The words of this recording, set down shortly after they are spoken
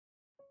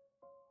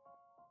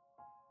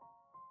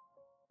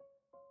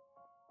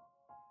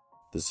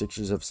the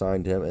Sixers have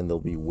signed him, and they'll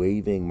be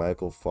waiving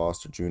Michael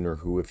Foster Jr.,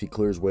 who, if he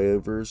clears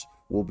waivers,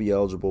 will be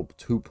eligible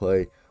to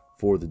play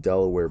for the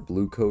Delaware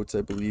Bluecoats,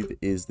 I believe,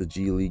 is the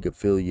G League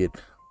affiliate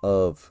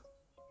of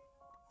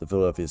the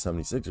Philadelphia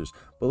 76ers.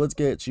 But let's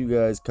get you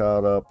guys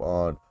caught up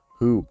on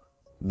who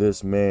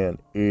this man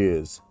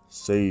is.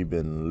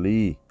 Saben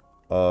Lee.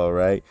 All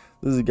right.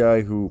 This is a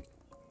guy who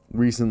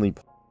recently...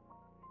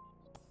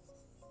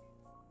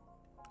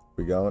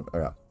 We going? Oh,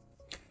 yeah.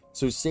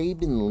 So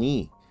Saben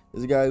Lee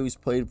is a guy who's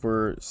played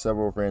for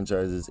several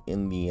franchises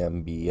in the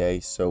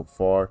NBA so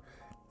far,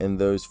 and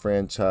those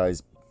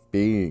franchise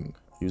being,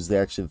 he was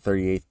actually the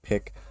 38th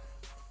pick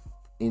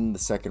in the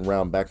second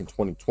round back in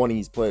 2020.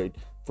 He's played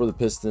for the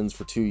Pistons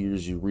for 2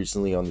 years,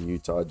 recently on the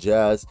Utah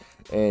Jazz,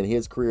 and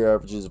his career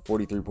averages of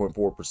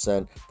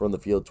 43.4% from the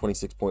field,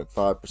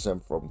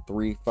 26.5% from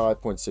three,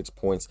 5.6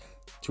 points,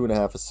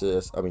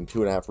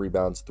 2.5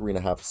 rebounds,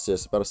 3.5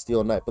 assists, about a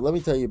steal a night. But let me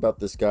tell you about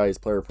this guy, his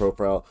player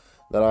profile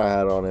that I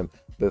had on him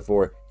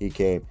before he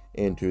came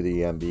into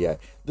the NBA.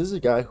 This is a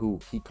guy who,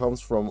 he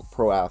comes from a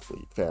pro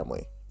athlete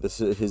family.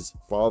 This is his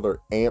father,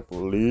 Amp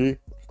Lee.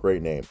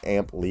 Great name,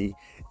 Amp Lee.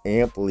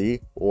 Amp Lee,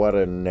 what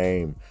a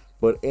name.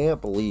 But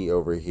Amp Lee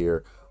over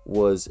here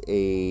was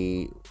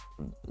a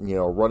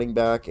running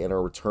back and a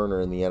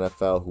returner in the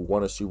NFL who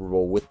won a Super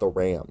Bowl with the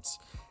Rams.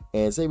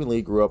 And Saben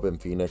Lee grew up in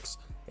Phoenix,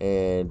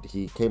 and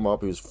he came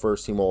up, he was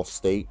first team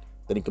All-State.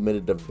 Then he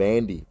committed to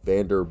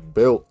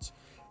Vanderbilt,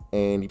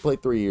 and he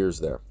played 3 years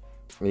there.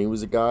 And he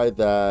was a guy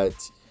that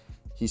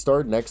he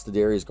started next to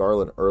Darius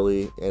Garland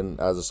early and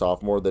as a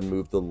sophomore, then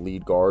moved to the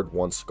lead guard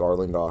once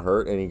Garland got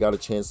hurt, and he got a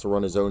chance to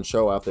run his own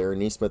show after Aaron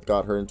Nesmith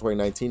got hurt in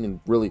 2019 and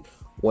really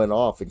went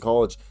off. In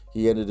college,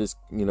 he ended his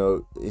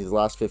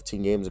last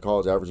 15 games in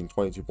college averaging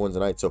 22 points a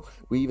night. So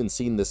we even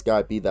seen this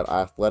guy be that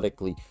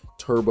athletically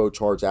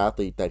turbocharged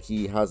athlete that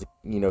he has.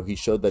 He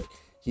showed that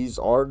he's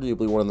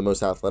arguably one of the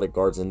most athletic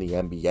guards in the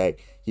NBA.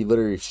 He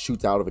literally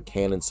shoots out of a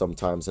cannon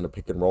sometimes in a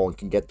pick and roll and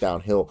can get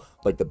downhill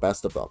like the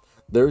best of them.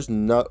 There's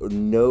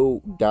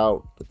no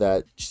doubt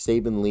that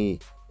Saben Lee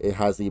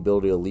has the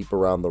ability to leap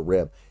around the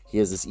rim. He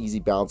has this easy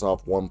bounce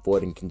off 1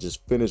 foot and can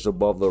just finish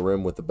above the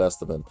rim with the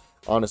best of him.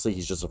 Honestly,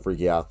 he's just a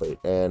freaky athlete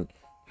and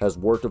has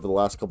worked over the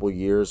last couple of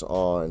years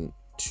on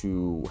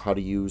how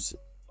to use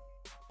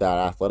that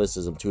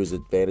athleticism to his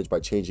advantage by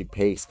changing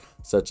pace,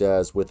 such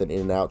as with an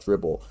in and out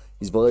dribble.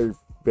 He's very,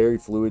 very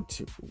fluid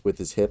with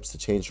his hips to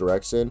change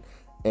direction,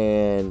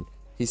 and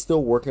he's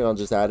still working on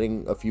just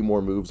adding a few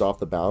more moves off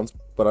the bounce,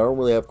 but I don't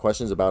really have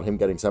questions about him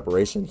getting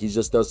separation. He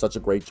just does such a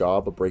great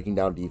job of breaking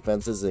down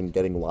defenses and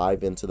getting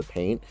live into the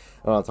paint.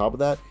 And on top of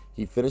that,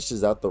 he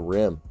finishes at the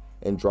rim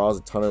and draws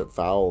a ton of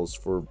fouls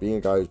for being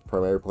a guy who's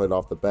primarily played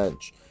off the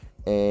bench.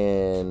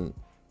 And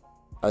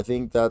I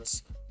think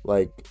that's,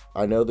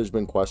 I know there's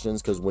been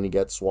questions because when he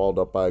gets swallowed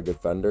up by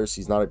defenders,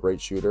 he's not a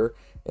great shooter,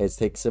 and it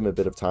takes him a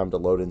bit of time to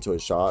load into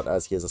his shot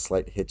as he has a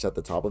slight hitch at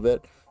the top of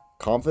it.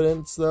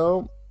 Confidence,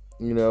 though,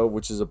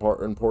 which is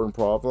important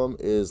problem,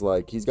 is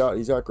he's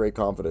got great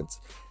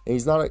confidence, and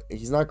he's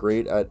not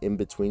great at in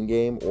between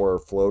game or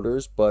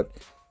floaters, but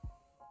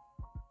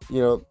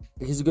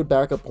he's a good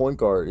backup point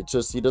guard. It's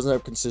just he doesn't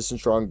have consistent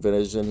strong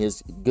vision. He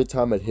has good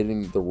time at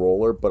hitting the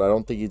roller, but I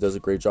don't think he does a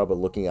great job at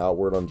looking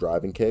outward on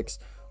driving kicks.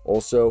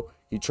 Also,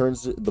 he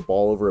turns the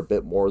ball over a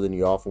bit more than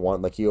you often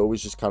want. He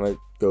always just kind of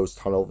goes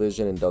tunnel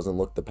vision and doesn't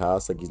look the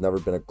pass. He's never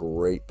been a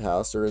great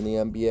passer in the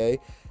NBA,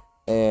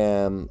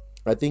 and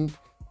I think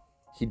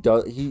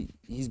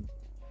he's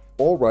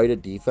all right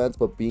at defense,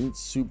 but being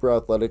super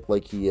athletic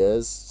like he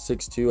is,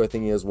 6'2", I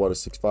think he has, a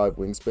 6'5"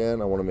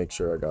 wingspan? I want to make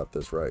sure I got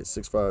this right.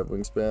 6'5"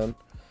 wingspan.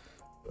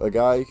 A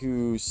guy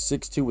who's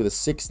 6'2" with a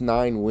 6'9"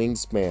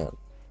 wingspan.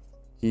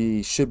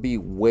 He should be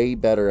way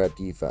better at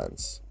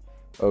defense.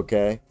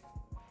 Okay?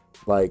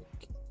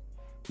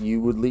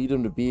 You would lead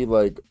him to be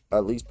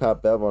at least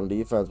Pat Bev on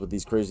defense with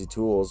these crazy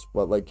tools,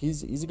 but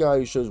he's a guy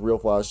who shows real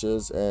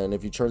flashes, and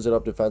if he turns it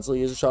up defensively,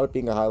 he has a shot at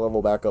being a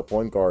high-level backup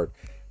point guard,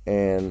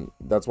 and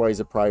that's why he's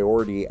a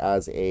priority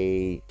as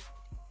a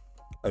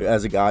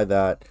guy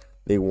that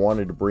they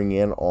wanted to bring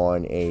in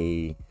on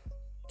a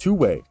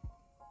two-way.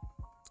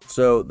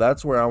 So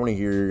that's where I want to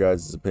hear your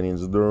guys'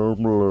 opinions in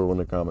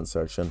the comment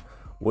section.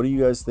 What do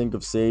you guys think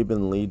of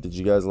Saben Lee? Did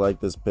you guys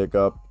like this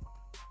pickup?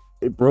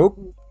 It broke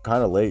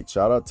kind of late.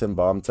 Shout out Tim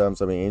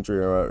Bomb-Temps. Adrian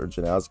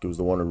Janowski was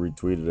the one who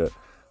retweeted it.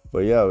 But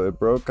yeah, it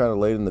broke kind of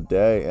late in the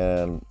day,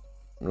 and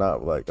not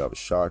I was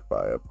shocked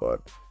by it,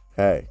 but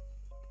hey,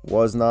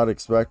 was not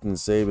expecting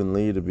Saben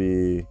Lee to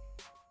be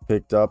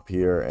picked up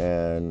here,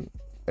 and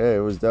hey,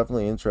 it was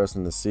definitely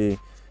interesting to see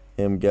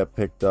him get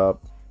picked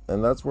up,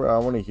 and that's where I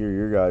want to hear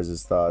your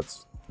guys'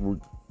 thoughts.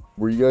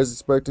 Were you guys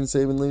expecting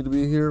Saben Lee to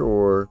be here,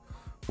 or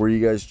were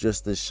you guys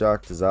just as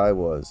shocked as I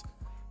was?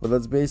 But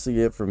that's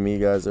basically it for me,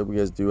 guys. I hope you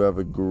guys do have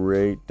a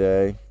great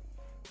day.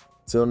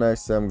 Till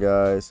next time,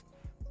 guys.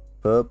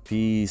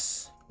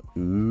 Peace.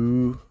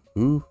 Ooh,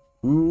 ooh,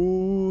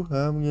 ooh.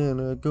 I'm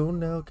gonna go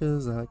now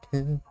 'cause I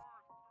can.